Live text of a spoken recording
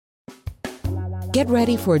Get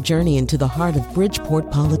ready for a journey into the heart of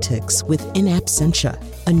Bridgeport politics with In Absentia,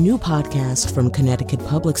 a new podcast from Connecticut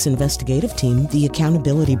Public's investigative team, The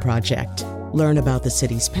Accountability Project. Learn about the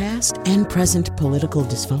city's past and present political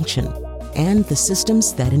dysfunction and the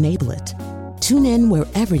systems that enable it. Tune in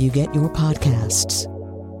wherever you get your podcasts.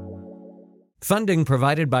 Funding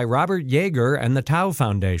provided by Robert Yeager and the Tao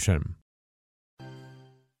Foundation.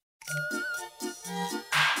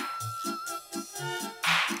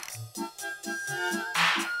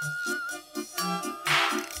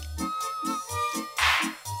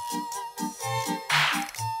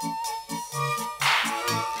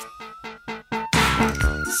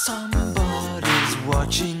 Somebody's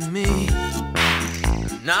watching me.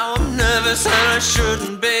 Now I'm nervous and I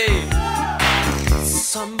shouldn't be.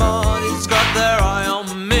 Somebody's got their eye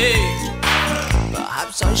on me.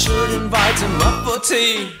 Perhaps I should invite him up for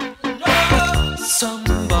tea.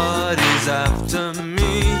 Somebody's after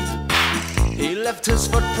me. He left his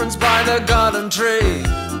footprints by the garden tree.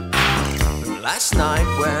 Last night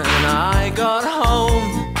when I got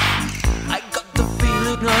home, I got the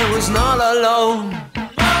feeling I was not alone.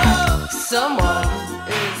 Someone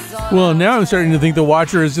is on. Well, now I'm starting to think The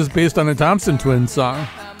Watcher is just based on a Thompson Twins song.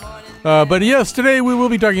 But yes, today we will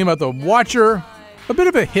be talking about The Watcher, a bit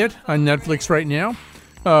of a hit on Netflix right now,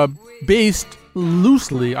 based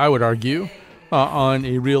loosely, I would argue, on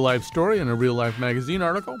a real-life story and a real-life magazine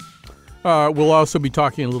article. We'll also be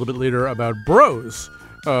talking a little bit later about Bros,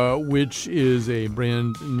 which is a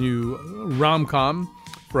brand new rom-com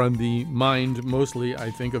from the mind, mostly,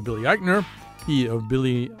 I think, of Billy Eichner, he of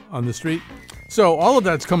Billy on the Street. So all of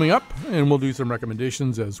that's coming up, and we'll do some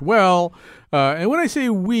recommendations as well. And when I say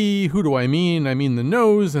we, who do I mean? I mean the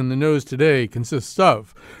Nose, and the Nose today consists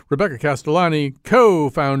of Rebecca Castellani,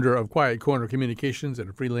 co-founder of Quiet Corner Communications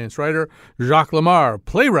and a freelance writer, Jacques Lamar,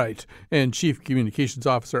 playwright and chief communications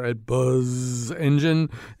officer at Buzz Engine,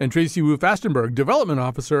 and Tracy Wu Fastenberg, development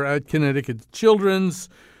officer at Connecticut Children's.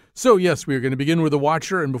 So, yes, we are going to begin with The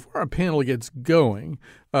Watcher, and before our panel gets going,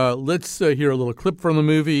 let's hear a little clip from the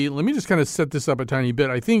movie. Let me just kind of set this up a tiny bit.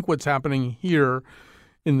 I think what's happening here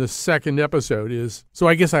in the second episode is, so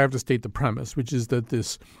I guess I have to state the premise, which is that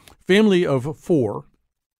this family of four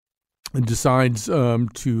decides to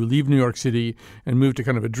leave New York City and move to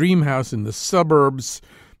kind of a dream house in the suburbs.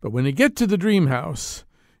 But when they get to the dream house,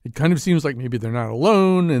 it kind of seems like maybe they're not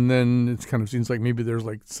alone, and then it kind of seems like maybe there's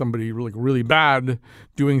like somebody really bad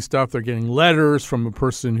doing stuff. They're getting letters from a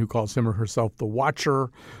person who calls him or herself the Watcher.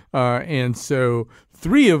 And so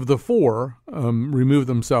three of the four remove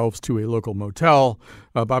themselves to a local motel.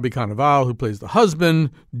 Bobby Cannavale, who plays the husband,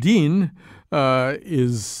 Dean,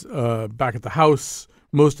 is back at the house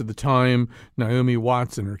most of the time. Naomi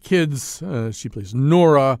Watts and her kids, she plays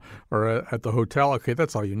Nora, are at the hotel. Okay,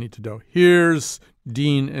 that's all you need to know. Here's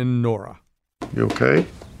Dean and Nora. You okay?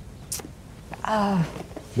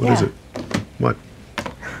 What is it? What?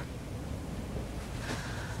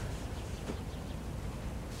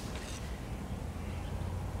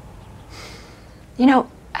 You know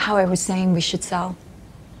how I was saying we should sell?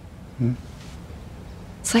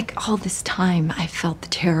 It's like all this time I felt the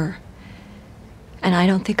terror. And I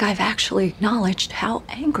don't think I've actually acknowledged how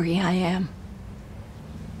angry I am.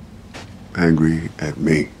 Angry at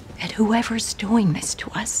me? At whoever's doing this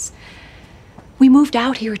to us. We moved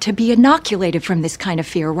out here to be inoculated from this kind of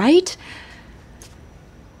fear, right?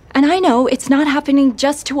 And I know it's not happening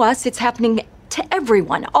just to us, it's happening to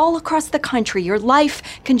everyone all across the country. Your life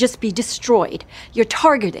can just be destroyed. You're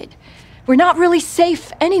targeted. We're not really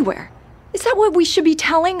safe anywhere. Is that what we should be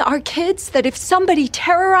telling our kids? That if somebody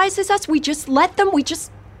terrorizes us, we just let them? We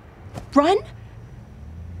just run?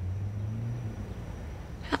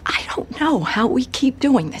 I don't know how we keep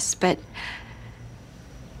doing this, but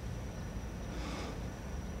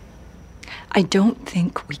I don't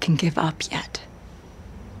think we can give up yet.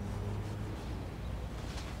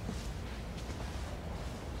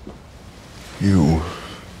 You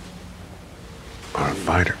are a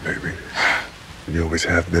fighter, baby. You always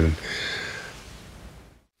have been.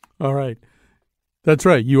 All right. That's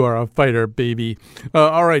right. You are a fighter, baby.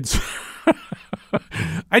 All right. So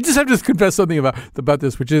I just have to confess something about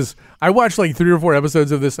this, which is I watched like 3 or 4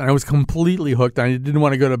 episodes of this and I was completely hooked. I didn't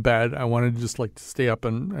want to go to bed. I wanted to just like to stay up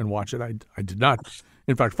and watch it. I did not,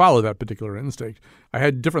 in fact, follow that particular instinct. I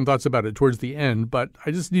had different thoughts about it towards the end, but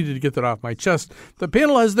I just needed to get that off my chest. The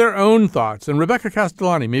panel has their own thoughts. And Rebecca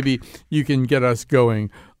Castellani, maybe you can get us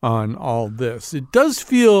going on all this. It does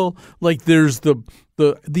feel like there's the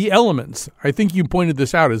elements. I think you pointed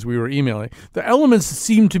this out as we were emailing. The elements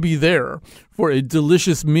seem to be there for a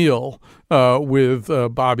delicious meal with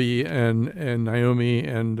Bobby and Naomi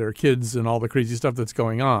and their kids and all the crazy stuff that's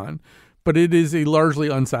going on. but it is a largely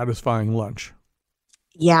unsatisfying lunch.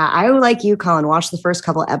 Yeah, I, like you, Colin, watched the first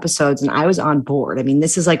couple of episodes and I was on board. I mean,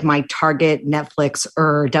 this is like my target Netflix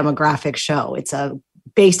or demographic show. It's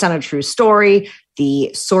based on a true story.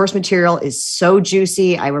 The source material is so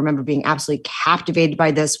juicy. I remember being absolutely captivated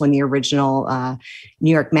by this when the original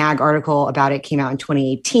New York Mag article about it came out in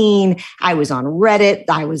 2018. I was on Reddit.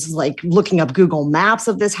 I was like looking up Google Maps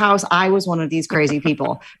of this house. I was one of these crazy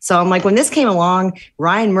people. So I'm like, when this came along,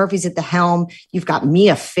 Ryan Murphy's at the helm. You've got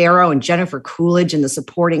Mia Farrow and Jennifer Coolidge in the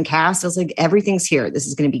supporting cast. I was like, everything's here. This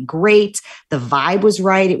is going to be great. The vibe was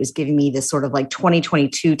right. It was giving me this sort of like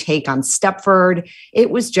 2022 take on Stepford.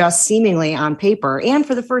 It was just seemingly on paper, and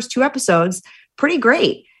for the first 2 episodes, pretty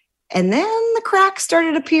great. And then the cracks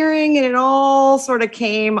started appearing and it all sort of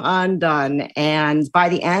came undone. And by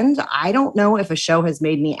the end, I don't know if a show has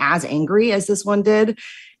made me as angry as this one did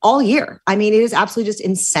all year. I mean, it has absolutely just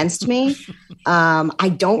incensed me.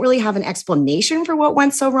 I don't really have an explanation for what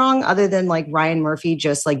went so wrong other than like Ryan Murphy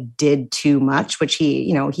just like did too much, which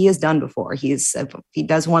he has done before. If he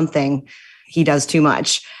does one thing, he does too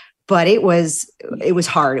much. But it was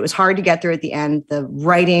hard. It was hard to get through at the end. The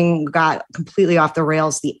writing got completely off the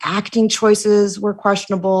rails. The acting choices were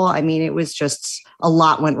questionable. I mean, it was just a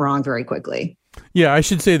lot went wrong very quickly. Yeah, I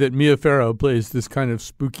should say that Mia Farrow plays this kind of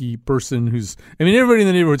spooky person everybody in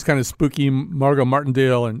the neighborhood's kind of spooky. Margot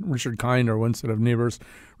Martindale and Richard Kind are one set of neighbors.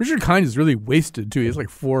 Richard Kind is really wasted, too. He has like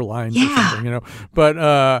 4 lines or something,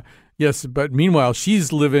 But yes, but meanwhile,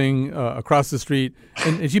 she's living across the street,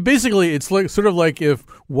 and she basically, it's like sort of like if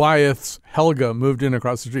Wyeth's Helga moved in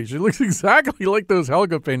across the street. She looks exactly like those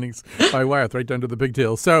Helga paintings by Wyeth, right down to the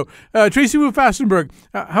pigtails. So, Tracy Wu Fastenberg,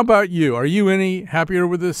 how about you? Are you any happier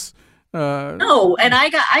with this? No, and I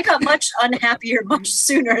got much unhappier much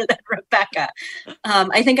sooner than Rebecca.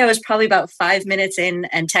 I think I was probably about 5 minutes in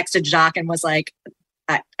and texted Jacques and was like,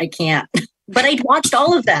 I can't. But I'd watched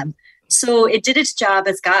all of them. So it did its job.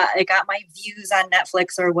 It got my views on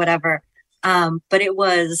Netflix or whatever. But it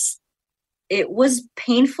was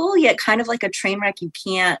painful, yet kind of like a train wreck you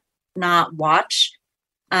can't not watch.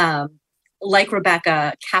 Like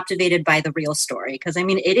Rebecca, captivated by the real story. Because I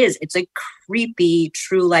mean, it's a creepy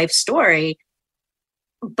true life story.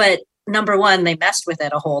 But number one, they messed with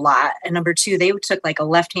it a whole lot. And number two, they took like a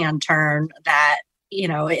left-hand turn that,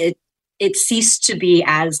 it ceased to be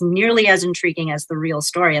as nearly as intriguing as the real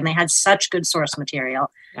story. And they had such good source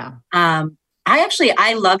material. Yeah.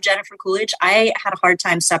 I love Jennifer Coolidge. I had a hard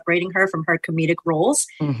time separating her from her comedic roles.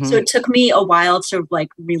 Mm-hmm. So it took me a while to like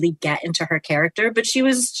really get into her character, but she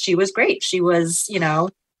was great. She was,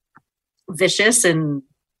 vicious and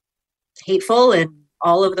hateful and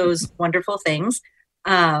all of those wonderful things.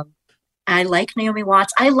 I like Naomi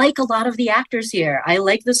Watts. I like a lot of the actors here. I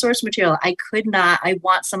like the source material. I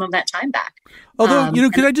want some of that time back. Although,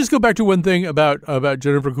 could I just go back to one thing about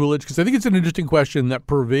Jennifer Coolidge? Because I think it's an interesting question that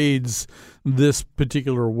pervades this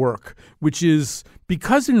particular work, which is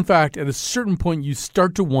because, in fact, at a certain point, you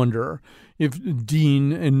start to wonder if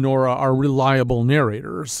Dean and Nora are reliable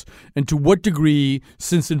narrators, and to what degree,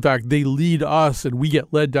 since, in fact, they lead us and we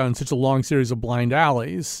get led down such a long series of blind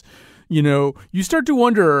alleys, you start to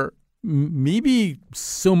wonder, maybe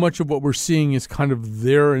so much of what we're seeing is kind of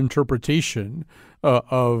their interpretation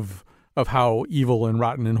of how evil and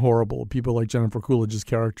rotten and horrible people like Jennifer Coolidge's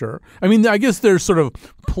character. I mean, I guess there's sort of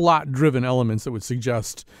plot-driven elements that would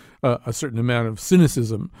suggest a certain amount of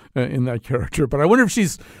cynicism in that character. But I wonder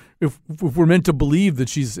if we're meant to believe that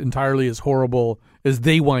she's entirely as horrible as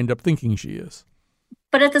they wind up thinking she is.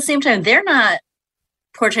 But at the same time, they're not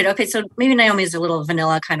portrayed. Okay, so maybe Naomi's a little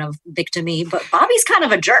vanilla kind of victim-y, but Bobby's kind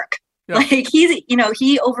of a jerk. Yeah. Like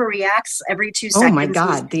he overreacts every 2 seconds. Oh my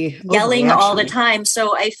God, the yelling all the time.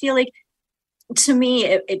 So I feel like, to me,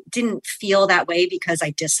 it didn't feel that way because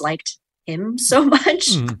I disliked him so much.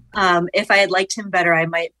 If I had liked him better, I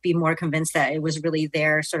might be more convinced that it was really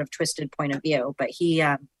their sort of twisted point of view. But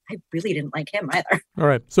I really didn't like him either. All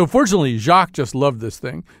right. So fortunately, Jacques just loved this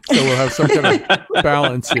thing. So we'll have some kind of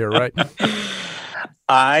balance here, right?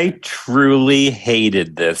 I truly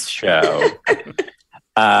hated this show.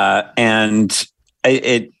 And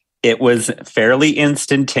it was fairly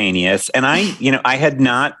instantaneous, and I had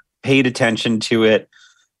not paid attention to it.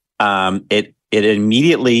 It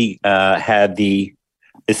immediately had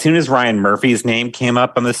as soon as Ryan Murphy's name came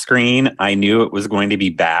up on the screen, I knew it was going to be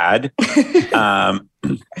bad. I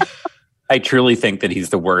truly think that he's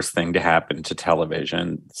the worst thing to happen to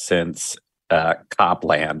television since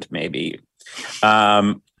Copland, maybe.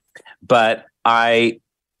 But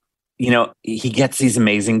he gets these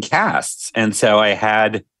amazing casts. And so I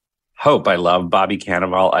had hope. I love Bobby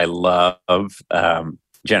Cannavale. I love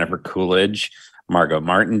Jennifer Coolidge, Margot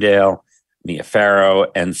Martindale. Mia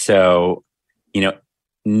Farrow. And so,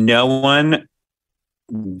 no one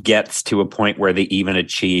gets to a point where they even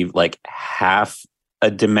achieve like half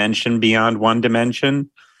a dimension beyond one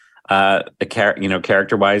dimension,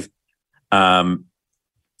 character wise.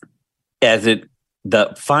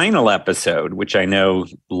 The final episode, which I know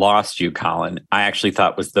lost you, Colin, I actually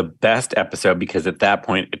thought was the best episode because at that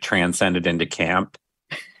point it transcended into camp.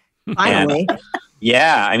 Finally.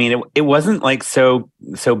 It wasn't like so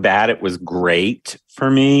bad. It was great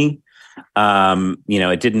for me.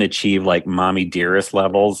 It didn't achieve like Mommy Dearest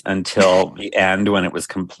levels until the end when it was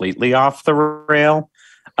completely off the rail.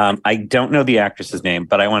 I don't know the actress's name,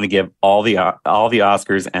 but I want to give all the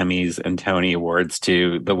Oscars, Emmys, and Tony Awards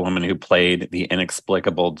to the woman who played the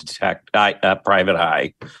inexplicable Private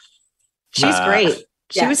Eye. She's great.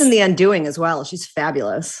 She was in The Undoing as well. She's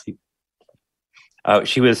fabulous. Oh,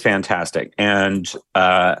 she was fantastic. And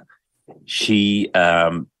her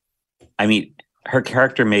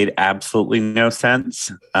character made absolutely no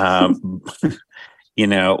sense.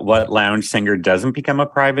 What lounge singer doesn't become a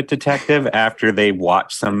private detective after they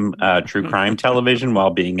watch some true crime television while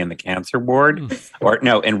being in the cancer ward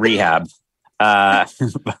in rehab?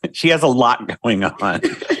 She has a lot going on,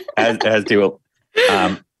 as do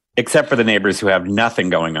except for the neighbors who have nothing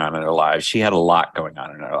going on in their lives. She had a lot going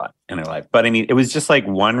on in her life. But it was just like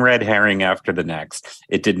one red herring after the next.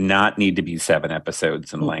 It did not need to be 7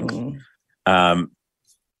 episodes in length.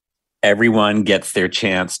 Everyone gets their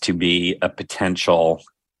chance to be a potential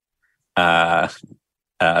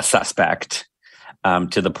suspect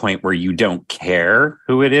to the point where you don't care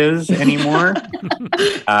who it is anymore.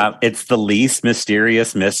 It's the least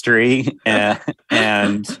mysterious mystery.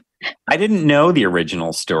 And I didn't know the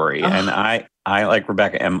original story. And I, like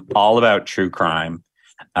Rebecca, am all about true crime.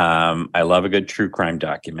 I love a good true crime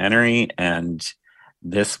documentary. And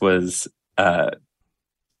this was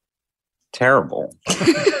terrible.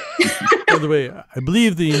 By the way, I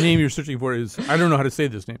believe the name you're searching for is, I don't know how to say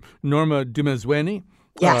this name, Norma Dumezweni.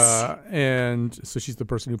 Yes. And so she's the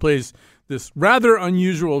person who plays this rather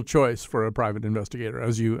unusual choice for a private investigator,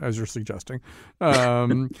 as you're suggesting.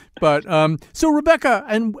 So Rebecca,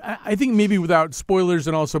 and I think maybe without spoilers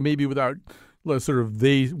and also maybe without sort of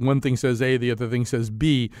one thing says A, the other thing says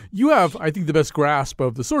B. You have, I think, the best grasp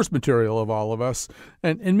of the source material of all of us.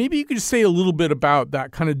 And maybe you could just say a little bit about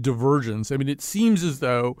that kind of divergence. It seems as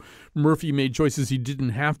though Murphy made choices he didn't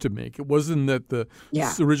have to make. It wasn't that the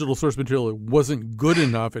original source material wasn't good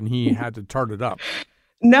enough and he had to tart it up.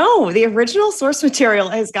 No, the original source material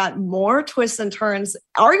has got more twists and turns,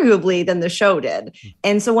 arguably, than the show did.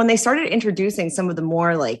 And so when they started introducing some of the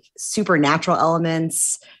more like supernatural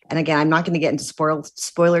elements, and again, I'm not going to get into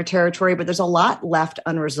spoiler territory, but there's a lot left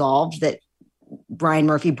unresolved that Ryan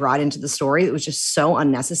Murphy brought into the story that was just so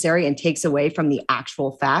unnecessary and takes away from the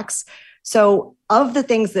actual facts. So of the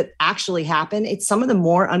things that actually happen, it's some of the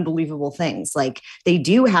more unbelievable things. Like they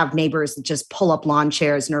do have neighbors that just pull up lawn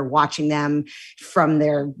chairs and are watching them from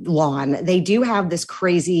their lawn. They do have this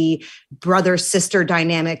crazy brother-sister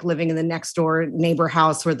dynamic living in the next door neighbor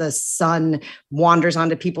house where the son wanders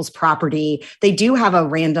onto people's property. They do have a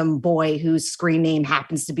random boy whose screen name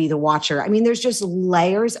happens to be the Watcher. There's just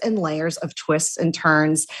layers and layers of twists and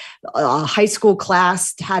turns. A high school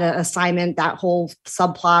class had an assignment, that whole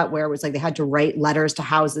subplot where it was like they had to write letters to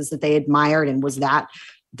houses that they admired, and was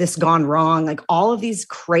this gone wrong? Like all of these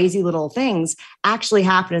crazy little things actually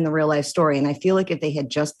happen in the real life story. And I feel like if they had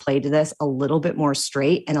just played this a little bit more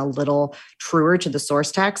straight and a little truer to the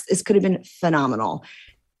source text, this could have been phenomenal.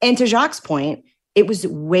 And to Jacques' point, it was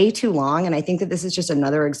way too long. And I think that this is just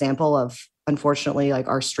another example of, unfortunately, like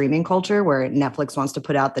our streaming culture where Netflix wants to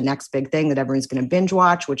put out the next big thing that everyone's going to binge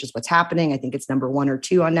watch, which is what's happening. I think it's number 1 or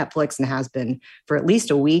 2 on Netflix and has been for at least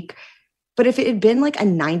a week. But if it had been like a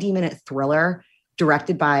 90-minute thriller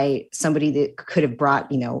directed by somebody that could have brought,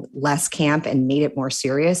 less camp and made it more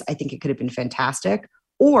serious, I think it could have been fantastic.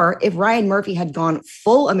 Or if Ryan Murphy had gone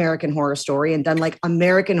full American Horror Story and done like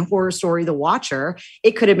American Horror Story, The Watcher,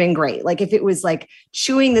 it could have been great. Like if it was like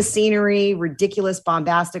chewing the scenery, ridiculous,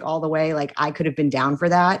 bombastic all the way, like I could have been down for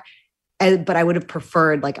that. But I would have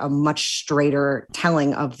preferred like a much straighter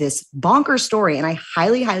telling of this bonkers story. And I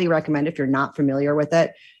highly, highly recommend, if you're not familiar with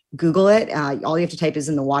it, Google it. All you have to type is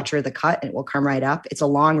in The Watcher, The Cut, and it will come right up. It's a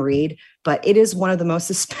long read, but it is one of the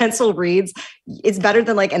most suspenseful reads. It's better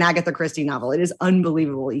than like an Agatha Christie novel. It is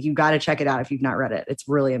unbelievable. You got to check it out if you've not read it. It's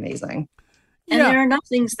really amazing. And there are enough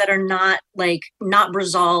things that are not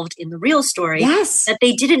resolved in the real story. Yes. That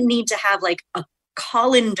they didn't need to have like a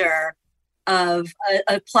colander of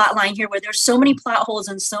a plot line here where there's so many plot holes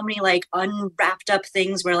and so many like unwrapped up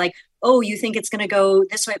things where like, oh, you think it's going to go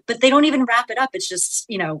this way, but they don't even wrap it up. It's just,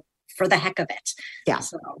 for the heck of it. Yeah.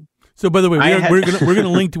 So by the way,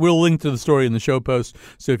 we'll link to the story in the show post.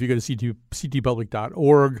 So if you go to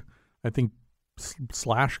ctpublic.org, I think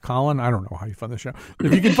 /Colin, I don't know how you find the show.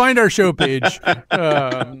 If you can find our show page,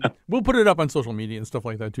 we'll put it up on social media and stuff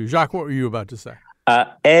like that too. Jacques, what were you about to say?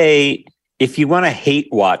 If you want to hate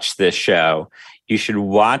watch this show, you should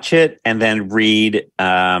watch it and then read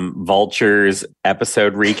Vulture's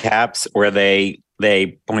episode recaps where they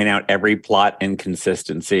point out every plot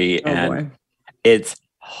inconsistency. Boy. It's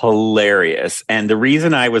hilarious. And the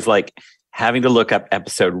reason I was like having to look up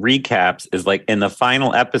episode recaps is like in the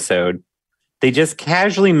final episode, they just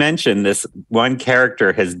casually mention this one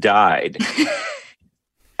character has died.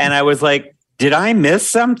 And I was like, did I miss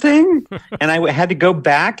something? And I had to go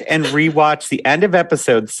back and rewatch the end of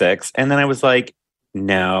episode 6. And then I was like,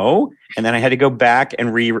 no. And then I had to go back and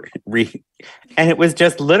and it was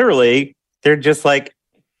just literally, they're just like,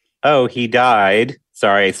 oh, he died.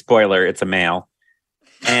 Sorry, spoiler, it's a male.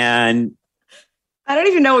 And I don't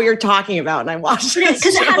even know what you're talking about. And I watched it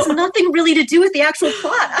because it has nothing really to do with the actual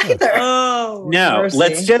plot either. Oh, no, mercy.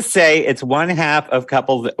 Let's just say it's one half of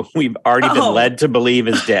couple that we've already been led to believe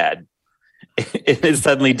is dead. It is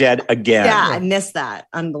suddenly dead again. Yeah, I missed that.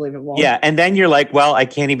 Unbelievable. Yeah, and then you're like, well, I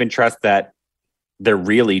can't even trust that they're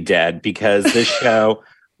really dead because this show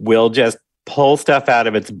will just pull stuff out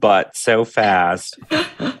of its butt so fast.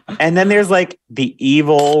 And then there's like the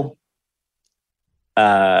evil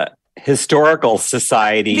historical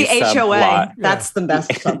society, the subplot. HOA. That's the best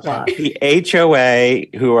subplot. The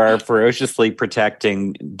HOA, who are ferociously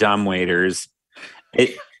protecting dumbwaiters.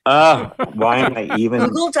 Why am I even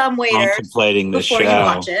Google dumbwaiters contemplating this show? Before you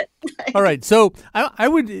watch it. All right, so I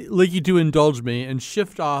would like you to indulge me and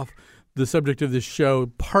shift off the subject of this show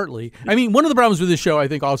partly. I mean, one of the problems with this show, I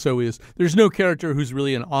think, also is there's no character who's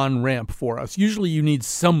really an on-ramp for us. Usually you need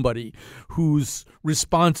somebody whose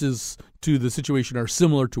responses to the situation are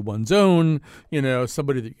similar to one's own,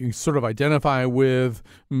 somebody that you can sort of identify with.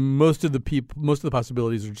 Most of the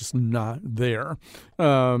possibilities are just not there.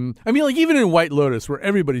 I mean, like even in White Lotus, where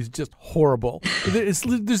everybody's just horrible, there's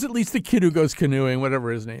at least the kid who goes canoeing,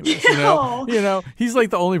 whatever his name is. He's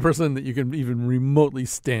like the only person that you can even remotely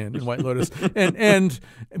stand in White Lotus.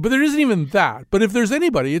 But there isn't even that. But if there's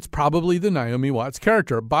anybody, it's probably the Naomi Watts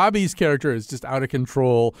character. Bobby's character is just out of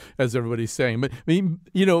control, as everybody's saying. But I mean,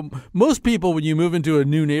 most people, when you move into a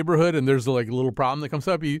new neighborhood and there's like a little problem that comes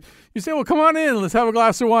up, you say, well, come on in, let's have a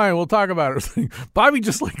glass of wine, we'll talk about it. Bobby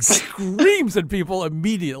just like screams at people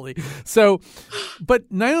immediately. So,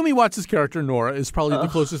 but Naomi Watts' character, Nora, is probably the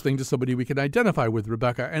closest thing to somebody we can identify with,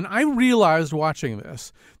 Rebecca. And I realized watching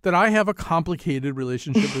this that I have a complicated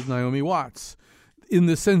relationship with Naomi Watts in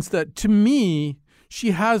the sense that, to me,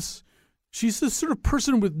 she's this sort of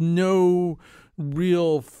person with no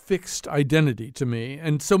real fixed identity to me.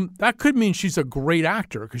 And so that could mean she's a great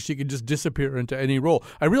actor because she could just disappear into any role.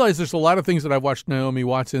 I realize there's a lot of things that I've watched Naomi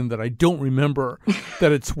Watts in that I don't remember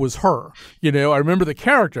that it was her. I remember the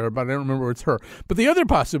character, but I don't remember it's her. But the other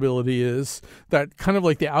possibility is that kind of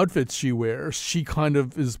like the outfits she wears, she kind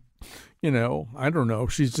of is, I don't know.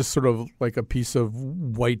 She's just sort of like a piece of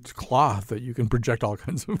white cloth that you can project all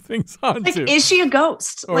kinds of things onto. Like, is she a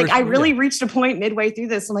ghost? I really reached a point midway through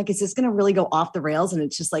this. I'm like, is this going to really go off the rails? And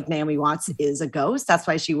it's just like Naomi Watts is a ghost. That's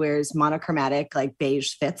why she wears monochromatic, like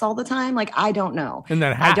beige fits all the time. Like, I don't know. And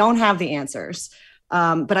that hat. I don't have the answers.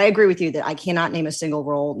 But I agree with you that I cannot name a single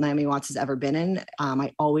role Naomi Watts has ever been in.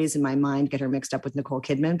 I always, in my mind, get her mixed up with Nicole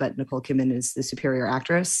Kidman, but Nicole Kidman is the superior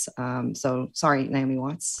actress. So sorry, Naomi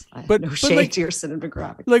Watts. But no shade to your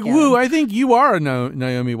cinematographic. Like, Woo, I think you are a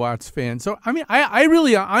Naomi Watts fan. So, I mean,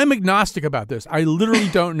 I'm agnostic about this. I literally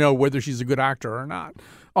don't know whether she's a good actor or not.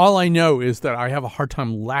 All I know is that I have a hard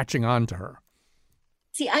time latching on to her.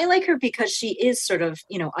 See, I like her because she is sort of,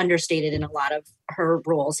 understated in a lot of her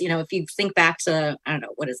roles. If you think back to, I don't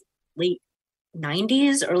know, what is it, late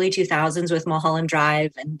 90s, early 2000s with Mulholland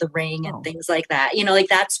Drive and The Ring and things like that.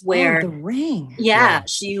 That's where The Ring. Yeah,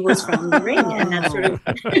 she was from The Ring, and that's sort of.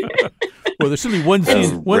 Well, there's certainly one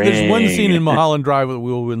scene. There's one scene in Mulholland Drive that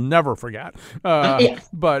we will never forget.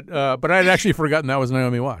 But I had actually forgotten that was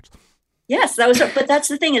Naomi Watts. Yes, that was her. But that's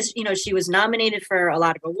the thing is, she was nominated for a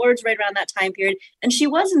lot of awards right around that time period, and she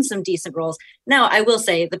was in some decent roles. Now, I will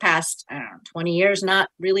say the past 20 years, not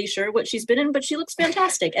really sure what she's been in, but she looks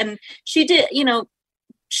fantastic. And she did,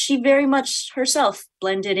 she very much herself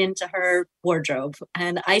blended into her wardrobe.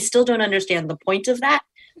 And I still don't understand the point of that.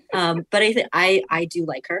 But I do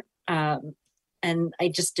like her. And I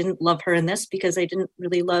just didn't love her in this because I didn't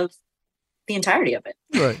really love the entirety of it.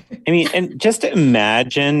 Right. I mean, and just to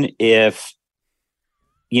imagine if,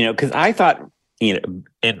 because I thought, in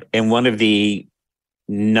one of the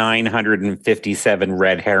 957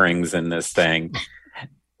 red herrings in this thing,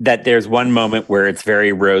 that there's one moment where it's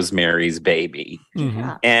very Rosemary's Baby. Mm-hmm.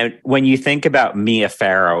 And when you think about Mia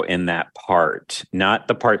Farrow in that part, not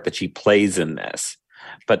the part that she plays in this,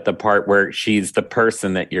 but the part where she's the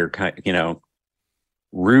person that you're,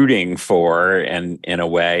 rooting for, and in a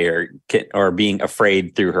way, or being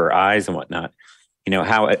afraid through her eyes and whatnot,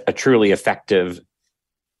 how a truly effective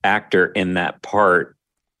actor in that part.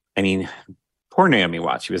 I mean, poor Naomi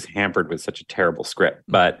Watts, she was hampered with such a terrible script,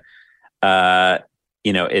 but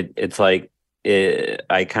it's like,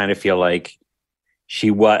 I kind of feel like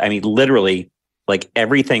she was, literally, like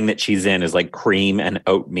everything that she's in is like cream and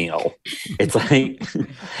oatmeal. It's like,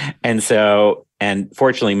 and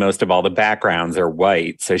fortunately, most of all the backgrounds are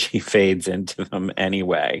white, so she fades into them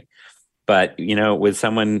anyway. But, with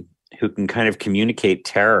someone who can kind of communicate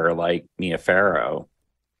terror like Mia Farrow,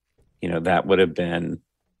 that would have been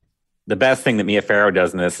the best thing that Mia Farrow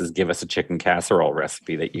does in this, is give us a chicken casserole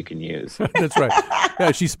recipe that you can use. That's right.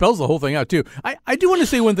 Yeah, she spells the whole thing out, too. I do want to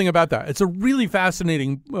say one thing about that. It's a really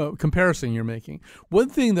fascinating comparison you're making. One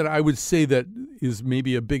thing that I would say that is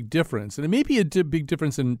maybe a big difference, and it may be a big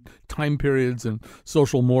difference in time periods and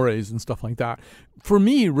social mores and stuff like that. For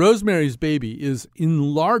me, Rosemary's Baby is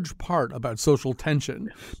in large part about social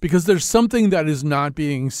tension, because there's something that is not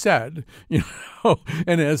being said,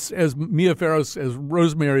 and as Mia Farrow's, as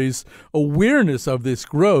Rosemary's awareness of this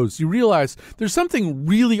grows, you realize there's something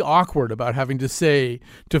really awkward about having to say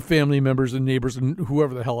to family members and neighbors and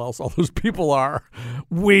whoever the hell else all those people are,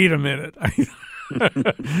 wait a minute,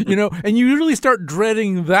 and you really start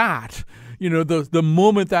dreading that. The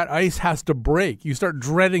moment that ice has to break, you start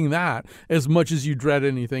dreading that as much as you dread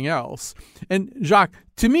anything else. And Jacques,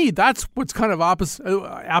 to me, that's what's kind of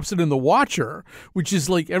absent in The Watcher, which is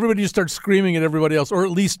like everybody just starts screaming at everybody else, or at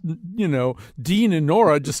least, Dean and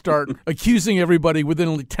Nora just start accusing everybody within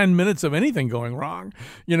only 10 minutes of anything going wrong,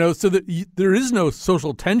 so that there is no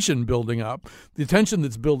social tension building up. The tension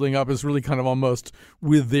that's building up is really kind of almost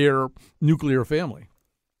with their nuclear family.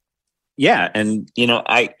 Yeah. And,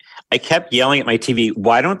 I kept yelling at my TV,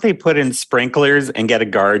 why don't they put in sprinklers and get a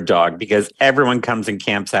guard dog? Because everyone comes and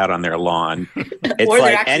camps out on their lawn. It's or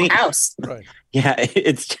like their actual house. Right. Yeah,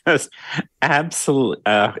 it's just absolute,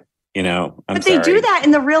 But they do that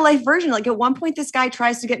in the real life version. Like at one point, this guy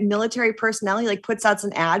tries to get military personnel. He puts out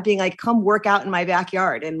an ad being like, come work out in my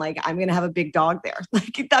backyard. And I'm going to have a big dog there.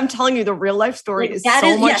 I'm telling you, the real life story is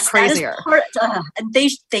so much crazier.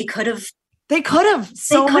 They could have. They could have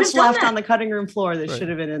so much left that on the cutting room floor that should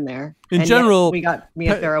have been in there. In general, we got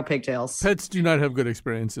Mia Farrow pigtails. Pets do not have good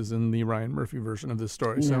experiences in the Ryan Murphy version of this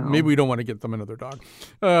story, so maybe we don't want to get them another dog.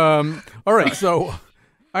 All right, so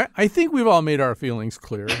I think we've all made our feelings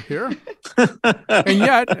clear here. And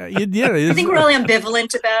yet, I think we're all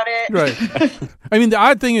ambivalent about it. Right. I mean, the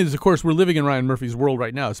odd thing is, of course, we're living in Ryan Murphy's world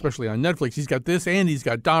right now, especially on Netflix. He's got this and he's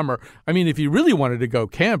got Dahmer. I mean, if you really wanted to go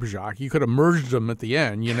camp, Jacques, you could have merged them at the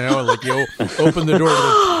end, like you open the door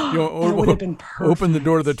to open the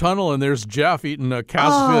door to the tunnel and there's Jeff eating a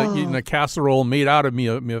casserole made out of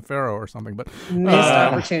Mia Farrow or something. But missed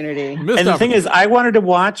opportunity. The thing is, I wanted to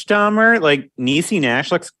watch Dahmer. Like, Niecy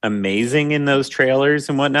Nash looks amazing in those trailers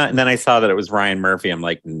and whatnot. And then I saw that it was Ryan Murphy. I'm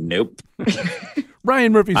like, nope.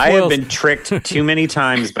 Ryan Murphy spoils. I have been tricked too many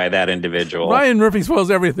times by that individual. Ryan Murphy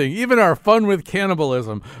spoils everything, even our fun with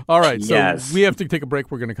cannibalism. All right, so we have to take a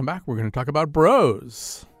break. We're going to come back. We're going to talk about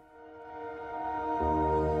Bros.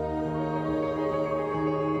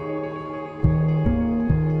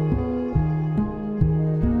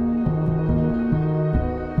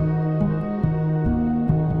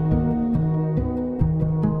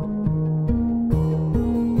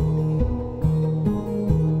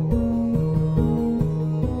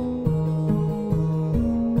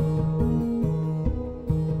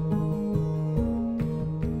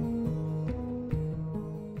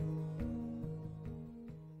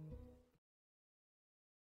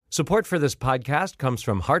 Support for this podcast comes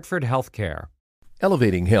from Hartford Healthcare.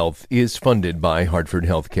 Elevating Health is funded by Hartford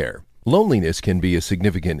Healthcare. Loneliness can be a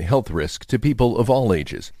significant health risk to people of all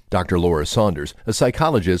ages. Dr. Laura Saunders, a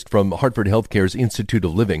psychologist from Hartford Healthcare's Institute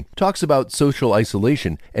of Living, talks about social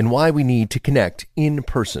isolation and why we need to connect in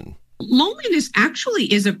person. Loneliness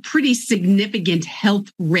actually is a pretty significant health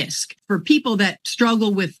risk for people that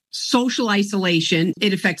struggle with social isolation.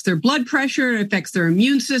 It affects their blood pressure, it affects their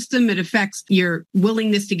immune system, it affects your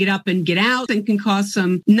willingness to get up and get out, and can cause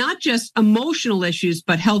some not just emotional issues,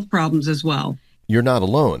 but health problems as well. You're not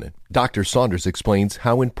alone. Dr. Saunders explains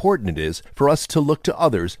how important it is for us to look to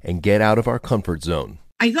others and get out of our comfort zone.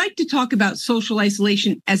 I like to talk about social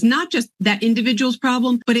isolation as not just that individual's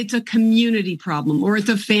problem, but it's a community problem or it's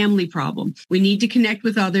a family problem. We need to connect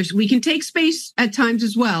with others. We can take space at times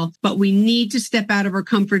as well, but we need to step out of our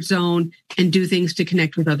comfort zone and do things to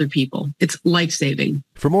connect with other people. It's life-saving.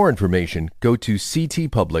 For more information, go to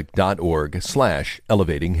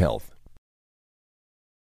ctpublic.org/elevatinghealth.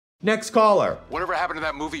 Next caller. Whatever happened to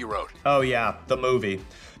that movie you wrote? Oh yeah, the movie.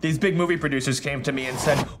 These big movie producers came to me and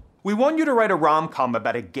said, "We want you to write a rom-com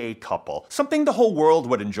about a gay couple. Something the whole world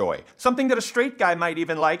would enjoy. Something that a straight guy might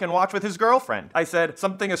even like and watch with his girlfriend." I said,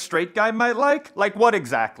 "Something a straight guy might like? Like what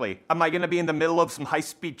exactly? Am I gonna be in the middle of some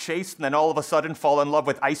high-speed chase and then all of a sudden fall in love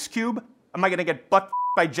with Ice Cube? Am I gonna get butt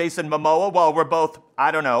by Jason Momoa while we're both,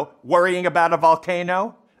 I don't know, worrying about a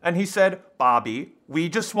volcano?" And he said, "Bobby, we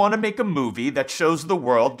just want to make a movie that shows the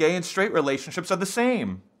world gay and straight relationships are the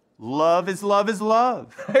same. Love is love is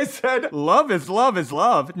love." I said, "Love is love is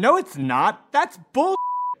love. No, it's not. That's bull.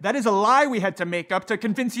 That is a lie we had to make up to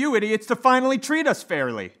convince you idiots to finally treat us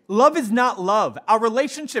fairly. Love is not love. Our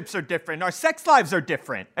relationships are different. Our sex lives are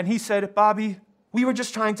different." And he said, "Bobby, we were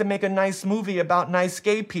just trying to make a nice movie about nice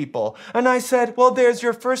gay people." And I said, "Well, there's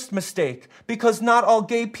your first mistake, because not all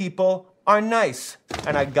gay people are nice."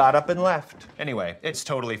 And I got up and left. Anyway, it's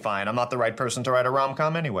totally fine. I'm not the right person to write a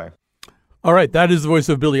rom-com anyway. All right, that is the voice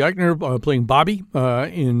of Billy Eichner playing Bobby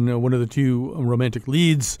in one of the two romantic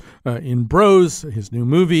leads in Bros, his new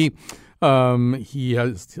movie. He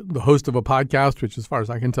is the host of a podcast, which as far as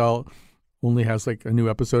I can tell, only has like a new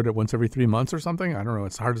episode at once every 3 months or something. I don't know.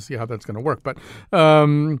 It's hard to see how that's going to work. But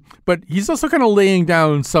he's also kind of laying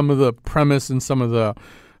down some of the premise and some of the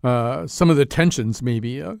tensions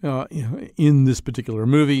maybe in this particular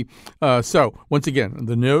movie. So once again,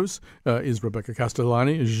 the nose is Rebecca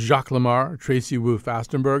Castellani, Jacques Lamarre, Tracy Wu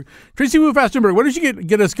Fastenberg. Tracy Wu Fastenberg, why don't you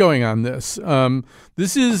get us going on this?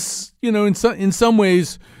 This is, in some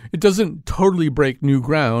ways, it doesn't totally break new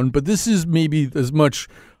ground, but this is maybe as much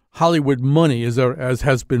Hollywood money as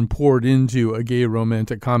has been poured into a gay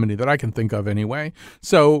romantic comedy that I can think of anyway.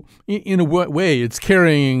 So in a way, it's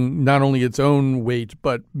carrying not only its own weight,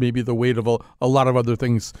 but maybe the weight of a lot of other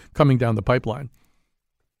things coming down the pipeline.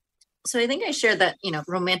 So I think I shared that,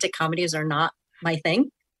 romantic comedies are not my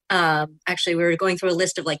thing. Actually, we were going through a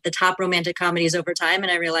list of like the top romantic comedies over time,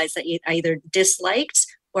 and I realized that I either disliked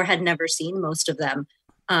or had never seen most of them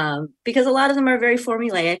because a lot of them are very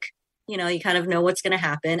formulaic. You kind of know what's going to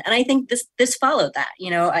happen. And I think this followed that.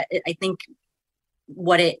 I think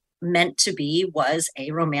what it meant to be was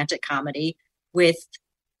a romantic comedy with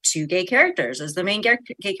two gay characters as the main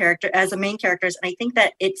characters. And I think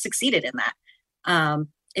that it succeeded in that.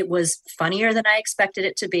 It was funnier than I expected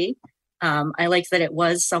it to be. I liked that it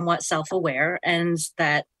was somewhat self-aware and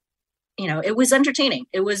that, it was entertaining.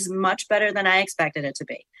 It was much better than I expected it to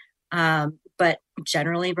be. But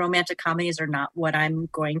generally romantic comedies are not what I'm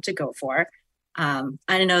going to go for.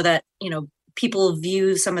 I know that, people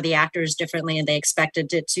view some of the actors differently and they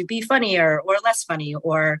expected it to be funnier or less funny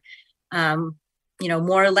or, more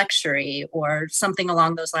lectury or something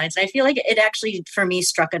along those lines. And I feel like it actually, for me,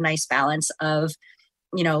 struck a nice balance of,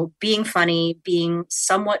 being funny, being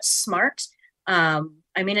somewhat smart.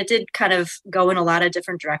 It did kind of go in a lot of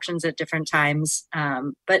different directions at different times.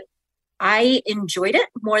 But I enjoyed it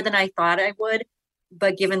more than I thought I would,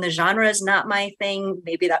 but given the genre is not my thing,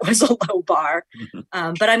 maybe that was a low bar.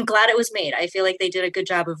 But I'm glad it was made. I feel like they did a good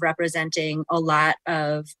job of representing a lot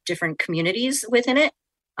of different communities within it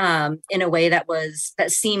in a way that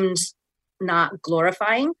seemed not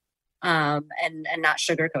glorifying and not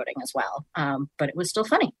sugarcoating as well. But it was still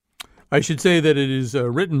funny. I should say that it is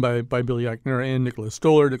written by Billy Eichner and Nicholas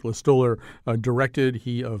Stoller. Nicholas Stoller directed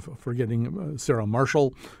he of Forgetting Sarah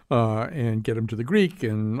Marshall and Get Him to the Greek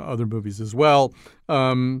and other movies as well.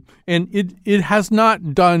 And it has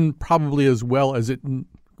not done probably as well as it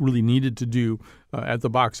really needed to do at the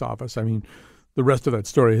box office. I mean, the rest of that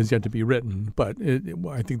story has yet to be written, but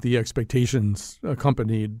I think the expectations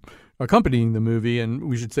accompanying the movie, and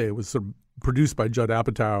we should say it was sort of produced by Judd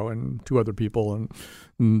Apatow and two other people,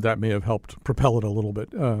 and that may have helped propel it a little bit.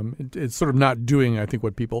 It's sort of not doing, I think,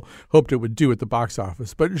 what people hoped it would do at the box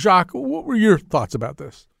office. But Jacques, what were your thoughts about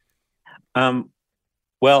this?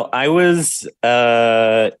 Well, I was,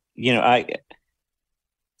 I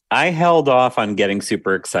held off on getting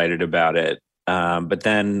super excited about it. But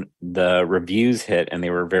then the reviews hit and they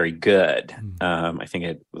were very good. I think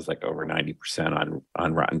it was like over 90%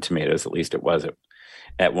 on Rotten Tomatoes. At least it was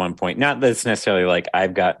at one point. Not that it's necessarily like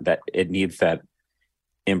I've got that it needs that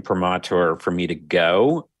imprimatur for me to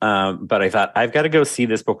go. But I thought I've got to go see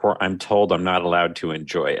this before I'm told I'm not allowed to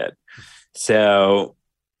enjoy it. So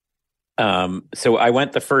I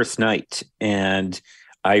went the first night and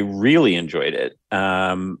I really enjoyed it,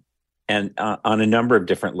 and on a number of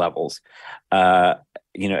different levels. As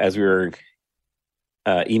we were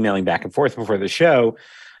emailing back and forth before the show,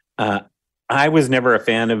 I was never a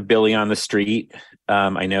fan of Billy on the Street.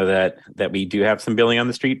 I know that we do have some Billy on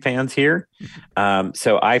the Street fans here.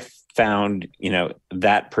 So I found,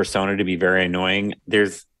 that persona to be very annoying.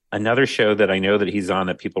 There's another show that I know that he's on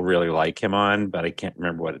that people really like him on, but I can't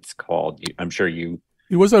remember what it's called. I'm sure you.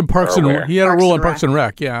 He was on Parks and Rec. He had a role on Parks and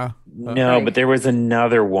Rec, yeah. No, but there was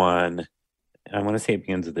another one. I want to say it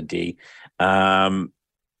begins with a D. But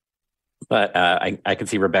I can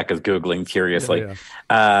see Rebecca's Googling furiously.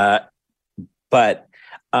 Yeah. But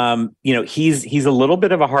he's a little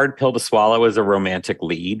bit of a hard pill to swallow as a romantic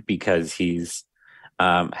lead because he's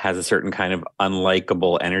has a certain kind of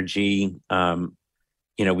unlikable energy.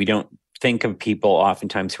 We don't think of people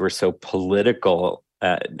oftentimes who are so political,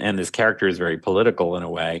 and this character is very political in a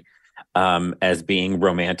way, as being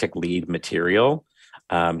romantic lead material.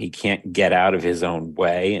 He can't get out of his own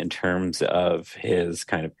way in terms of his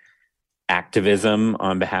kind of activism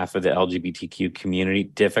on behalf of the LGBTQ community.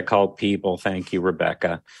 Difficult people. Thank you,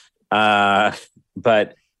 Rebecca.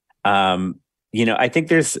 But I think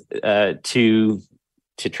there's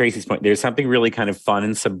to Tracy's point, there's something really kind of fun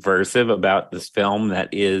and subversive about this film that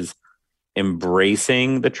is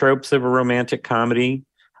embracing the tropes of a romantic comedy,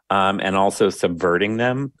 and also subverting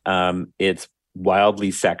them. It's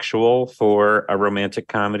wildly sexual for a romantic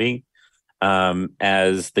comedy,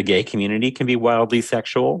 as the gay community can be wildly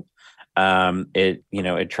sexual.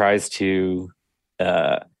 It tries to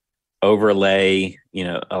overlay,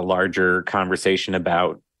 a larger conversation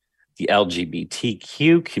about the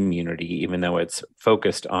LGBTQ community, even though it's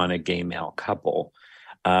focused on a gay male couple.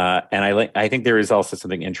 And I think there is also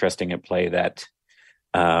something interesting at play that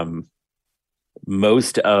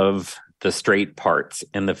most of the straight parts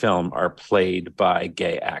in the film are played by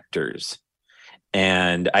gay actors.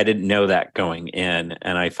 And I didn't know that going in.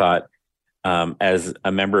 And I thought, as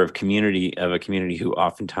a member of a community who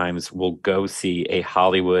oftentimes will go see a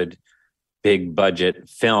Hollywood big budget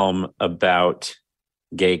film about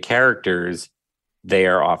gay characters, they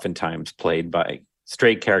are oftentimes played by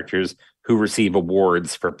straight characters who receive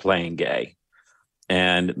awards for playing gay.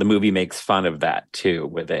 And the movie makes fun of that too,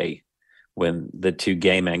 when the two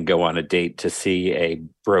gay men go on a date to see a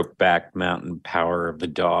Brokeback Mountain Power of the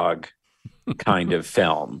Dog kind of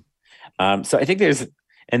film. So I think there's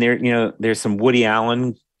some Woody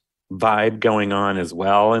Allen vibe going on as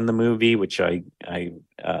well in the movie, which I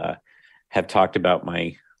have talked about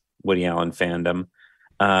my Woody Allen fandom.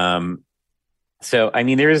 So I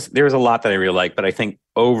mean, there's a lot that I really like, but I think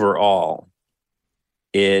overall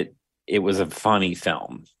it was a funny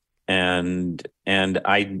film, and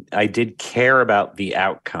I did care about the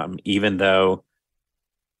outcome, even though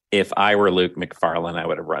if I were Luke Macfarlane, I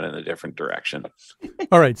would have run in a different direction.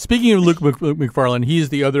 All right. Speaking of Luke Macfarlane, he's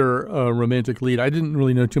the other romantic lead. I didn't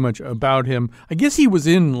really know too much about him. I guess he was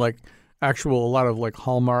in a lot of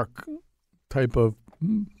Hallmark type of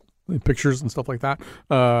pictures and stuff like that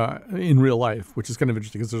in real life, which is kind of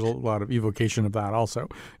interesting because there's a lot of evocation of that also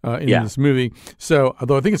in this movie. So,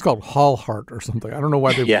 although I think it's called Hall Heart or something. I don't know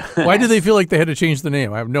why why did they feel like they had to change the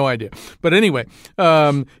name? I have no idea. But anyway,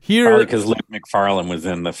 here probably because Luke Macfarlane was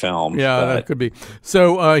in the film. Yeah, that could be.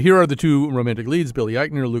 So here are the two romantic leads: Billy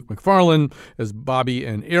Eichner, Luke Macfarlane as Bobby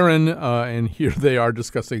and Aaron, and here they are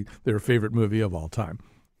discussing their favorite movie of all time.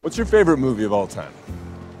 What's your favorite movie of all time?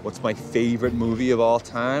 What's my favorite movie of all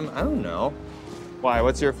time? I don't know. Why?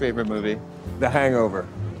 What's your favorite movie? The Hangover.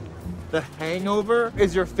 The Hangover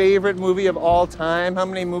is your favorite movie of all time? How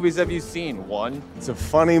many movies have you seen? One? It's a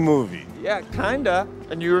funny movie. Yeah, kinda.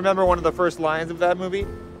 And you remember one of the first lines of that movie?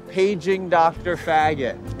 Paging Dr.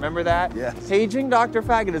 Faggot. Remember that? Yes. Paging Dr.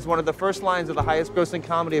 Faggot is one of the first lines of the highest grossing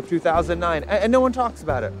comedy of 2009. And no one talks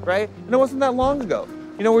about it, right? And it wasn't that long ago.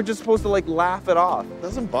 We're just supposed to laugh it off. It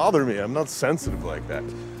doesn't bother me. I'm not sensitive like that.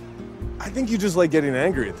 I think you just like getting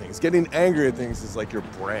angry at things. Getting angry at things is like your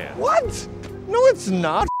brand. What? No, it's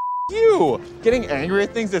not. You. Getting angry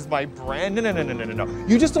at things is my brand. No.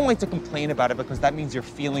 You just don't like to complain about it because that means your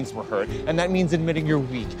feelings were hurt, and that means admitting you're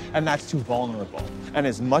weak, and that's too vulnerable. And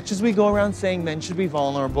as much as we go around saying men should be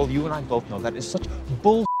vulnerable, you and I both know that is such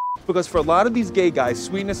bull. Because for a lot of these gay guys,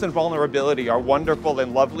 sweetness and vulnerability are wonderful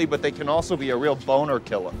and lovely, but they can also be a real boner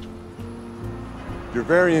killer. You're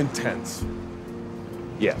very intense.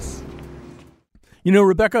 Yes.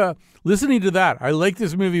 Rebecca, listening to that, I like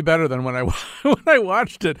this movie better than when I when I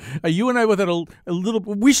watched it, you and I both had a little.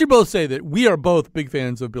 We should both say that we are both big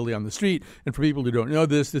fans of Billy on the Street. And for people who don't know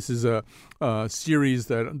this is a series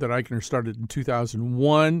that Eichner started in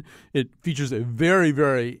 2001. It features a very,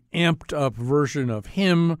 very amped up version of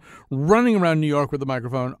him running around New York with a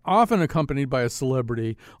microphone, often accompanied by a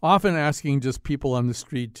celebrity, often asking just people on the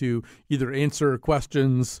street to either answer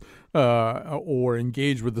questions or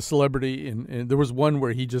engage with the celebrity. And there was one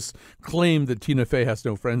where he just claimed that Tina Fey has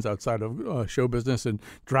no friends outside of show business and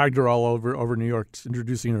dragged her all over New York,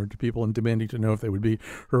 introducing her to people and demanding to know if they would be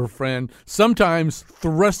her friend, sometimes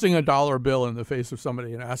thrusting a dollar bill in the face of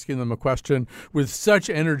somebody and asking them a question with such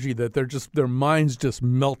energy that their minds just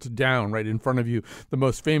melt down right in front of you. The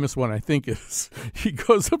most famous one, I think, is he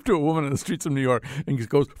goes up to a woman in the streets of New York and he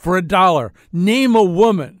goes, "For $1, name a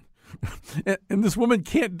woman." And this woman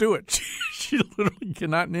can't do it. She literally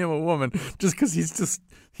cannot name a woman just because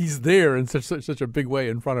he's there in such a big way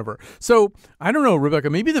in front of her. So I don't know, Rebecca,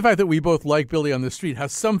 maybe the fact that we both like Billy on the Street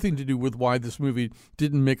has something to do with why this movie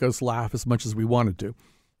didn't make us laugh as much as we wanted to.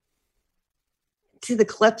 To the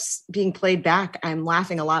clips being played back, I'm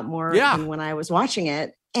laughing a lot more than when I was watching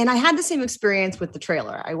it. And I had the same experience with the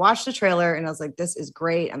trailer. I watched the trailer and I was like, this is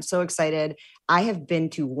great. I'm so excited. I have been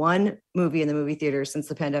to one movie in the movie theater since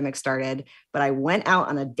the pandemic started, but I went out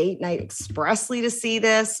on a date night expressly to see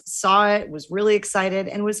this, saw it, was really excited,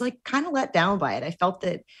 and was like kind of let down by it. I felt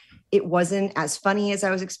that it wasn't as funny as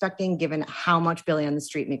I was expecting, given how much Billy on the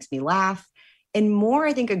Street makes me laugh. And more,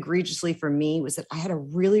 I think, egregiously for me was that I had a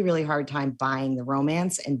really, really hard time buying the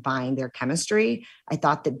romance and buying their chemistry. I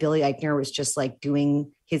thought that Billy Eichner was just like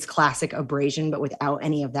doing his classic abrasion, but without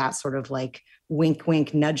any of that sort of like wink,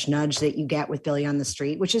 wink, nudge, nudge that you get with Billy on the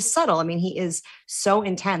Street, which is subtle. I mean, he is so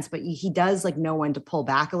intense, but he does like know when to pull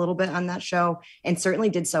back a little bit on that show, and certainly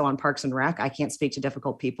did so on Parks and Rec. I can't speak to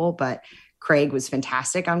Difficult People, but Craig was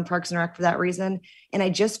fantastic on Parks and Rec for that reason. And I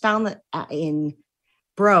just found that in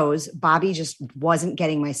Bros, Bobby just wasn't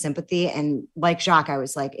getting my sympathy. And like Jacques, I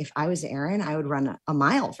was like, if I was Aaron, I would run a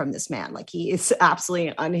mile from this man. Like, he is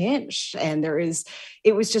absolutely unhinged. And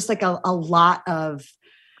it was just like a lot of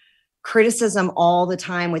criticism all the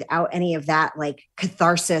time without any of that like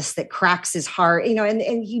catharsis that cracks his heart,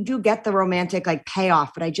 and you do get the romantic like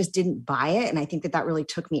payoff, but I just didn't buy it. And I think that really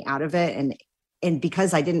took me out of it. And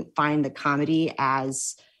because I didn't find the comedy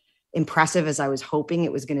as impressive as I was hoping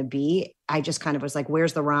it was going to be, I just kind of was like,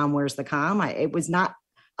 where's the rom, where's the com? It was not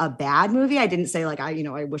a bad movie. I didn't say like, I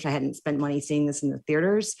wish I hadn't spent money seeing this in the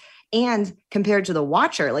theaters. And compared to The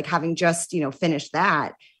Watcher, like having just, finished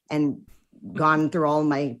that and gone through all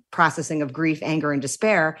my processing of grief, anger, and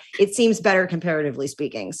despair, it seems better comparatively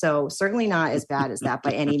speaking. So certainly not as bad as that by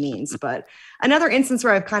any means, but another instance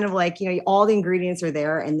where I've kind of like, all the ingredients are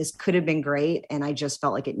there and this could have been great. And I just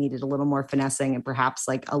felt like it needed a little more finessing and perhaps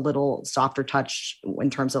like a little softer touch in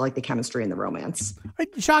terms of like the chemistry and the romance.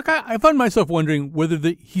 Jacques, I found myself wondering whether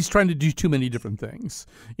he's trying to do too many different things.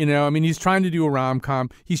 He's trying to do a rom-com.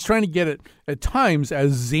 He's trying to get it at times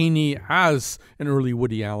as zany as an early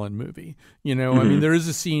Woody Allen movie. There is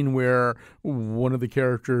a scene where one of the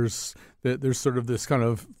characters, there's sort of this kind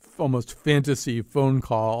of almost fantasy phone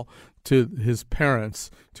call to his parents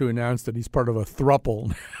to announce that he's part of a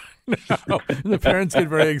throuple. And the parents get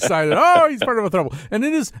very excited. Oh, he's part of a throuple. And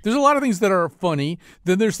there's a lot of things that are funny.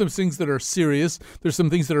 Then there's some things that are serious. There's some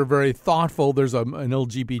things that are very thoughtful. There's an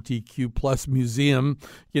LGBTQ plus museum,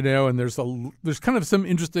 and there's kind of some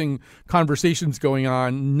interesting conversations going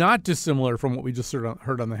on, not dissimilar from what we just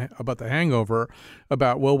heard about The Hangover,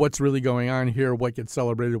 about, well, what's really going on here, what gets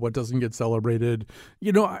celebrated, what doesn't get celebrated.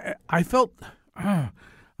 I felt...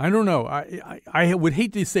 I don't know. I would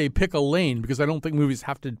hate to say pick a lane because I don't think movies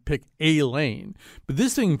have to pick a lane. But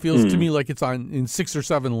this thing feels to me like it's in 6 or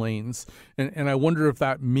 7 lanes. And I wonder if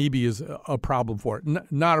that maybe is a problem for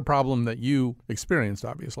it. Not a problem that you experienced,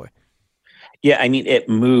 obviously. Yeah, it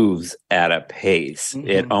moves at a pace. Mm-hmm.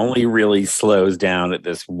 It only really slows down at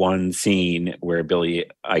this one scene where Billy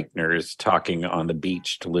Eichner is talking on the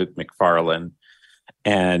beach to Luke McFarlane.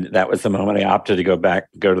 And that was the moment I opted to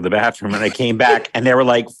go to the bathroom. And I came back and there were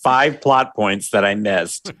like 5 plot points that I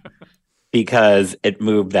missed because it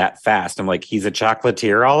moved that fast. I'm like, he's a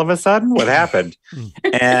chocolatier all of a sudden? What happened?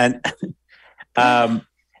 And,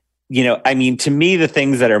 to me, the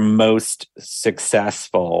things that are most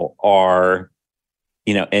successful are,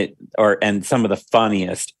 and some of the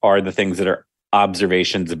funniest are the things that are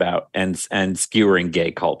observations about and skewering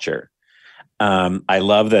gay culture. I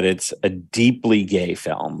love that it's a deeply gay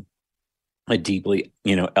film, a deeply,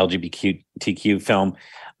 LGBTQ film.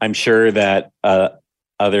 I'm sure that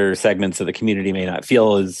other segments of the community may not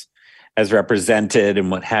feel as represented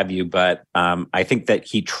and what have you. But I think that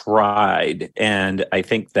he tried, and I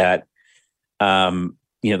think that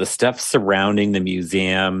the stuff surrounding the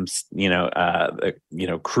museums,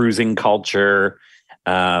 cruising culture,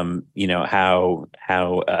 how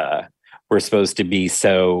we're supposed to be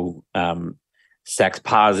so sex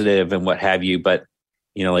positive and what have you, but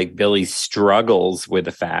like Billy struggles with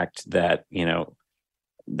the fact that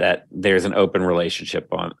that there's an open relationship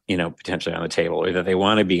on potentially on the table, or that they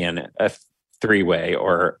want to be in a three-way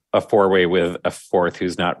or a four-way with a fourth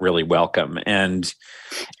who's not really welcome. And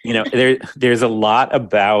there's a lot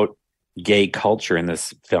about gay culture in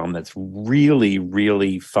this film that's really,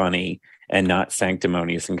 really funny and not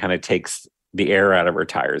sanctimonious, and kind of takes the air out of her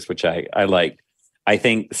tires, which I like. I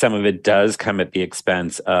think some of it does come at the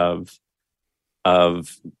expense of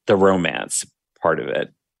the romance part of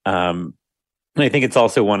it. And I think it's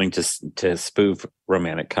also wanting to spoof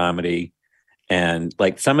romantic comedy, and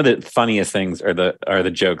like some of the funniest things are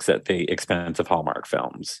the jokes at the expense of Hallmark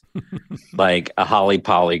films, like A Holly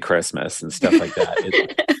Polly Christmas and stuff like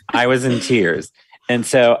that. I was in tears, and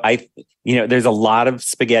so there's a lot of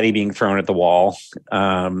spaghetti being thrown at the wall.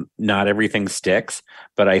 Not everything sticks,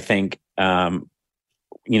 but I think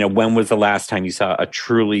when was the last time you saw a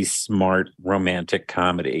truly smart romantic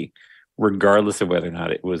comedy, regardless of whether or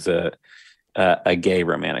not it was a gay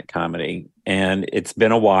romantic comedy? And it's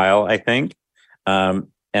been a while, I think. And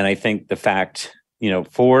I think the fact,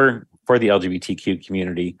 for the LGBTQ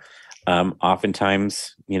community,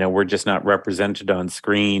 oftentimes, we're just not represented on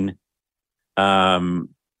screen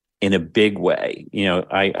in a big way.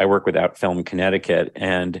 I work with Out Film Connecticut,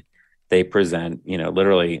 and they present,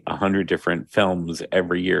 literally 100 different films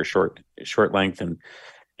every year, short length,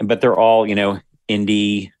 but they're all,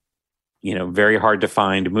 indie, very hard to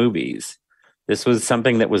find movies. This was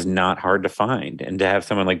something that was not hard to find, and to have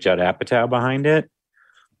someone like Judd Apatow behind it,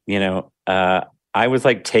 I was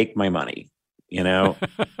like, take my money,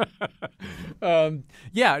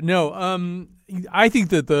 I think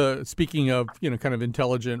that speaking of, kind of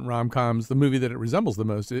intelligent rom-coms, the movie that it resembles the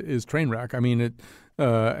most is Trainwreck. I mean, it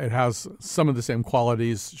has some of the same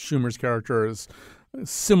qualities. Schumer's character is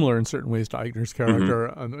similar in certain ways to Eichner's character.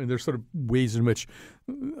 And there's sort of ways in which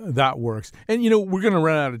that works. And, we're going to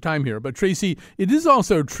run out of time here. But, Tracy, it is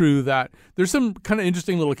also true that there's some kind of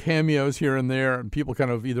interesting little cameos here and there, and people kind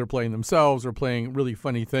of either playing themselves or playing really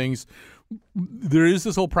funny things. There is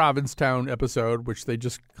this whole Provincetown episode, which they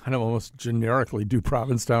just kind of almost generically do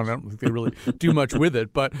Provincetown. I don't think they really do much with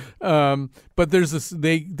it. But there's this,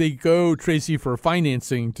 they go, Tracy, for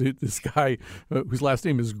financing to this guy whose last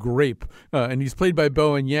name is Grape. And he's played by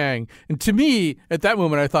Bowen Yang. And to me, at that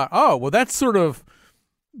moment, I thought, oh, well, that's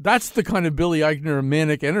the kind of Billy Eichner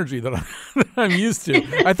manic energy that I'm used to.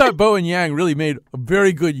 I thought Bowen Yang really made a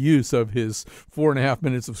very good use of his 4.5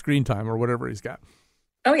 minutes of screen time or whatever he's got.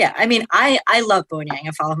 Oh, yeah. I mean, I love Bowen Yang.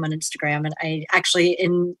 I follow him on Instagram. And I actually,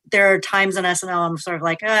 there are times on SNL, I'm sort of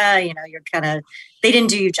like, you're kind of, they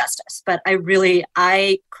didn't do you justice. But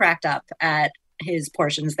I cracked up at his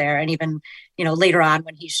portions there. And even, later on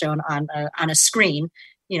when he's shown on a screen,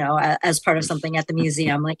 as part of something at the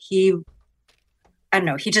museum, like he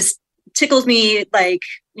just tickles me,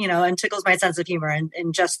 and tickles my sense of humor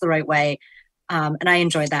in just the right way. And I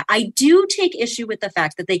enjoyed that. I do take issue with the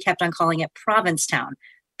fact that they kept on calling it Provincetown,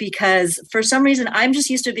 because for some reason I'm just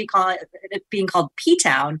used to being called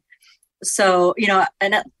P-Town. So,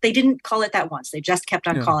 and they didn't call it that once. They just kept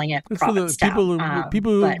on calling it Provincetown.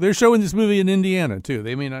 People, they're showing this movie in Indiana, too.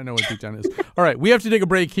 They may not know what P-Town is. All right, we have to take a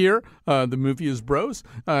break here. The movie is Bros,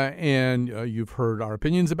 and you've heard our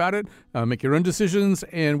opinions about it. Make your own decisions,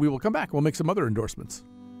 and we will come back. We'll make some other endorsements.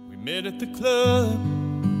 We met at the club.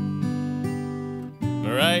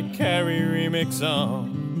 Mariah Carey remix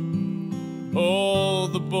on. All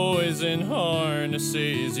the boys in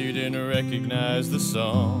harnesses, you didn't recognize the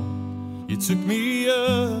song. You took me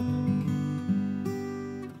up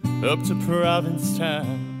to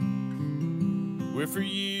Provincetown, where for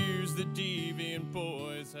years the deviant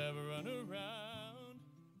boys have run around.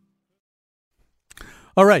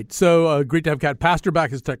 All right, so great to have Kat Pastor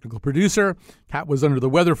back as technical producer. Kat was under the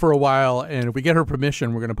weather for a while, and if we get her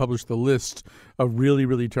permission, we're going to publish the list of really,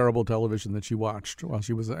 really terrible television that she watched while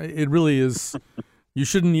she was. It really is. You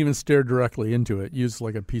shouldn't even stare directly into it. Use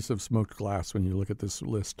like a piece of smoked glass when you look at this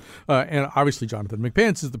list. And obviously, Jonathan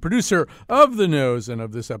McPants is the producer of The Nose and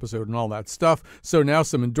of this episode and all that stuff. So now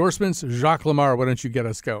some endorsements. Jacques Lamar, why don't you get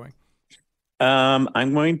us going?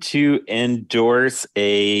 I'm going to endorse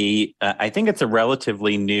I think it's a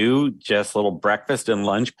relatively new, just little breakfast and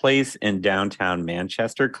lunch place in downtown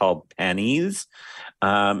Manchester called Penny's.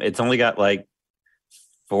 It's only got like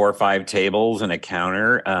 4 or 5 tables and a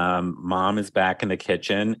counter. Mom is back in the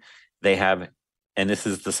kitchen. They have, and this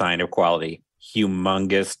is the sign of quality,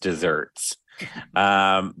 humongous desserts.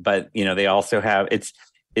 But they also have, it's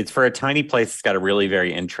for a tiny place. It's got a really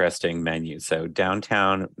very interesting menu. So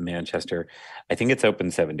downtown Manchester, I think it's open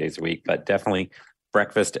 7 days a week, but definitely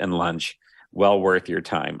breakfast and lunch, well worth your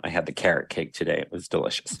time. I had the carrot cake today. It was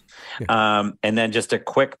delicious. And then just a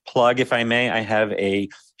quick plug, if I may, I have a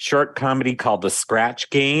short comedy called The Scratch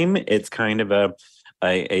Game. It's kind of a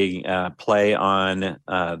play on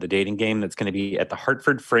the dating game that's going to be at the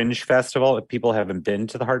Hartford Fringe Festival. If people haven't been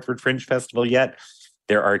to the Hartford Fringe Festival yet,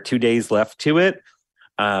 there are 2 days left to it.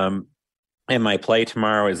 And my play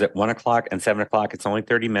tomorrow is at 1 o'clock and 7 o'clock. It's only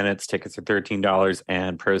 30 minutes. Tickets are $13,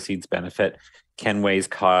 and proceeds benefit Kenway's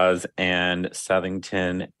Cause and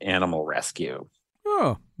Southington Animal Rescue.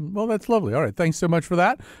 Oh, well, that's lovely. All right. Thanks so much for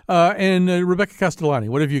that. And Rebecca Castellani,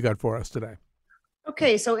 what have you got for us today?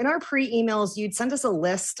 Okay, so in our pre-emails, you'd sent us a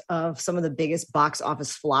list of some of the biggest box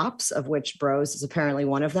office flops, of which Bros is apparently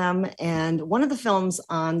one of them. And one of the films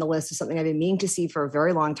on the list is something I've been meaning to see for a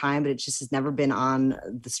very long time, but it just has never been on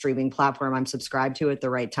the streaming platform I'm subscribed to at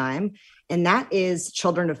the right time. And that is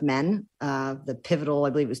Children of Men, the pivotal,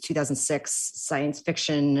 I believe it was 2006 science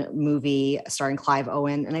fiction movie starring Clive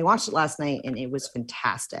Owen. And I watched it last night and it was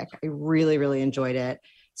fantastic. I really, really enjoyed it.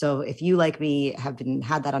 So if you, like me,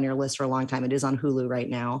 had that on your list for a long time, it is on Hulu right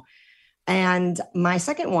now. And my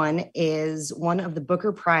second one is one of the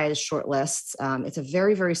Booker Prize shortlists. It's a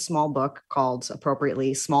very, very small book called,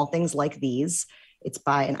 appropriately, Small Things Like These. It's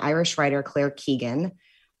by an Irish writer, Claire Keegan.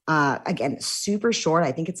 Again, super short.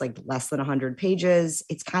 I think it's like less than 100 pages.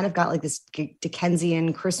 It's kind of got like this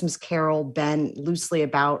Dickensian Christmas Carol bent, loosely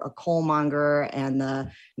about a coalmonger and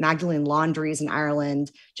the Magdalene laundries in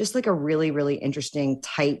Ireland. Just like a really, really interesting,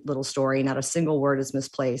 tight little story. Not a single word is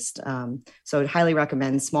misplaced. So I'd highly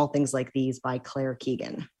recommend Small Things Like These by Claire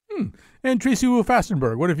Keegan. And Tracy Wu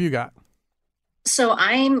Fastenberg, what have you got? So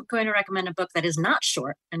I'm going to recommend a book that is not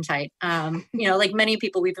short and tight. Like many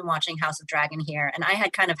people, we've been watching House of Dragon here, and I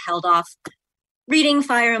had kind of held off reading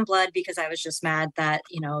Fire and Blood because I was just mad that,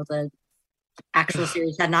 the actual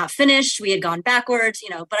series had not finished. We had gone backwards,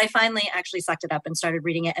 but I finally actually sucked it up and started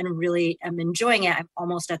reading it and really am enjoying it. I'm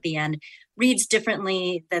almost at the end. Reads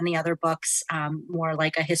differently than the other books, more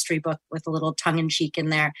like a history book with a little tongue in cheek in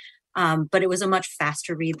there. But it was a much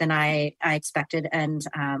faster read than I expected. And,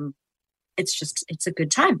 it's a good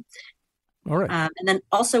time. All right. And then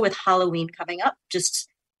also with Halloween coming up, just,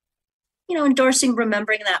 endorsing,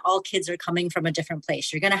 remembering that all kids are coming from a different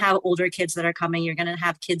place. You're going to have older kids that are coming. You're going to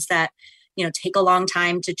have kids that, take a long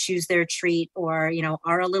time to choose their treat or,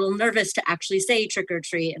 are a little nervous to actually say trick or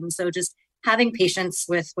treat. And so just having patience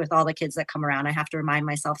with all the kids that come around. I have to remind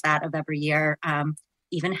myself that of every year,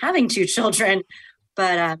 even having 2 children,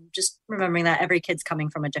 but just remembering that every kid's coming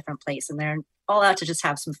from a different place and they're all out to just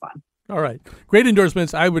have some fun. All right. Great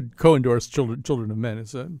endorsements. I would co-endorse Children of Men.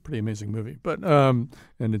 It's a pretty amazing movie, but and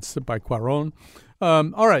it's by Cuarón.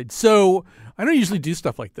 All right. So I don't usually do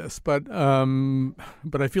stuff like this, but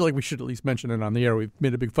I feel like we should at least mention it on the air. We've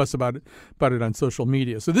made a big fuss about it on social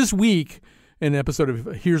media. So this week, an episode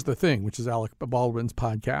of Here's the Thing, which is Alec Baldwin's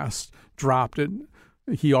podcast, dropped it.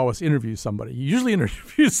 He always interviews somebody. He usually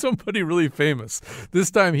interviews somebody really famous. This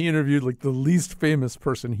time he interviewed like the least famous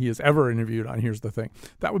person he has ever interviewed on Here's the Thing.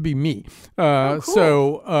 That would be me. Cool.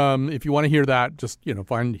 So if you want to hear that, just,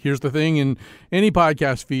 find Here's the Thing in any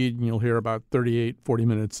podcast feed, and you'll hear about 40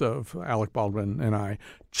 minutes of Alec Baldwin and I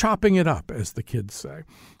chopping it up, as the kids say.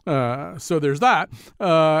 So there's that.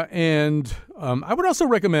 And I would also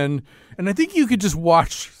recommend, and I think you could just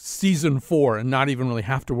watch season 4 and not even really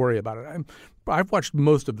have to worry about it. I've watched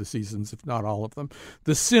most of the seasons, if not all of them.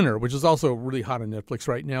 The Sinner, which is also really hot on Netflix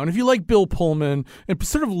right now. And if you like Bill Pullman, and we're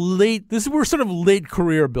sort of late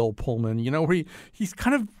career Bill Pullman, where he's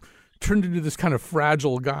kind of turned into this kind of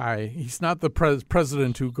fragile guy. He's not the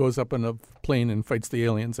president who goes up in a plane and fights the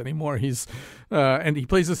aliens anymore. And he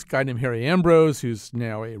plays this guy named Harry Ambrose, who's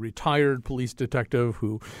now a retired police detective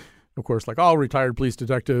who, of course, like all retired police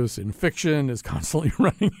detectives in fiction, is constantly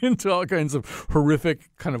running into all kinds of horrific,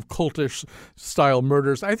 kind of cultish style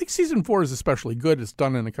murders. I think season 4 is especially good. It's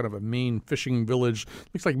done in a kind of a Maine fishing village.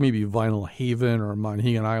 Looks like maybe Vinyl Haven or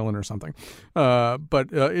Monhegan Island or something. But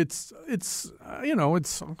it's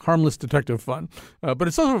harmless detective fun. But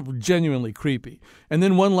it's also genuinely creepy. And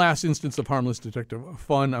then one last instance of harmless detective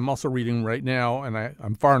fun. I'm also reading right now, and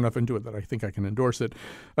I'm far enough into it that I think I can endorse it,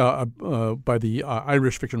 by the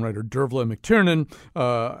Irish fiction writer Dervla McTiernan,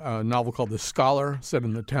 a novel called The Scholar, set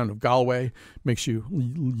in the town of Galway. Makes you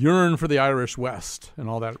yearn for the Irish West and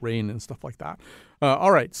all that rain and stuff like that.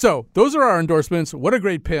 All right, so those are our endorsements. What a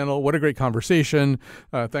great panel. What a great conversation.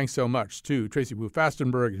 Thanks so much to Tracy Wu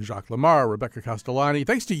Fastenberg and Jacques Lamar, Rebecca Castellani.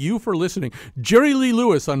 Thanks to you for listening. Jerry Lee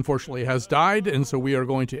Lewis, unfortunately, has died, and so we are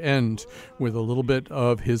going to end with a little bit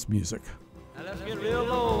of his music. Now let's get real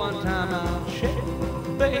low one time now.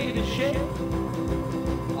 Shake, baby, shake.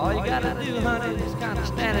 All you gotta do, honey, is kind of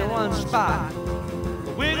stand in one spot.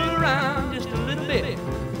 Wiggle around just a little bit.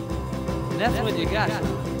 And that's when you got it.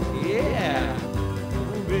 Yeah.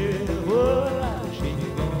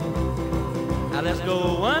 Now let's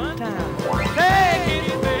go one time. Hey!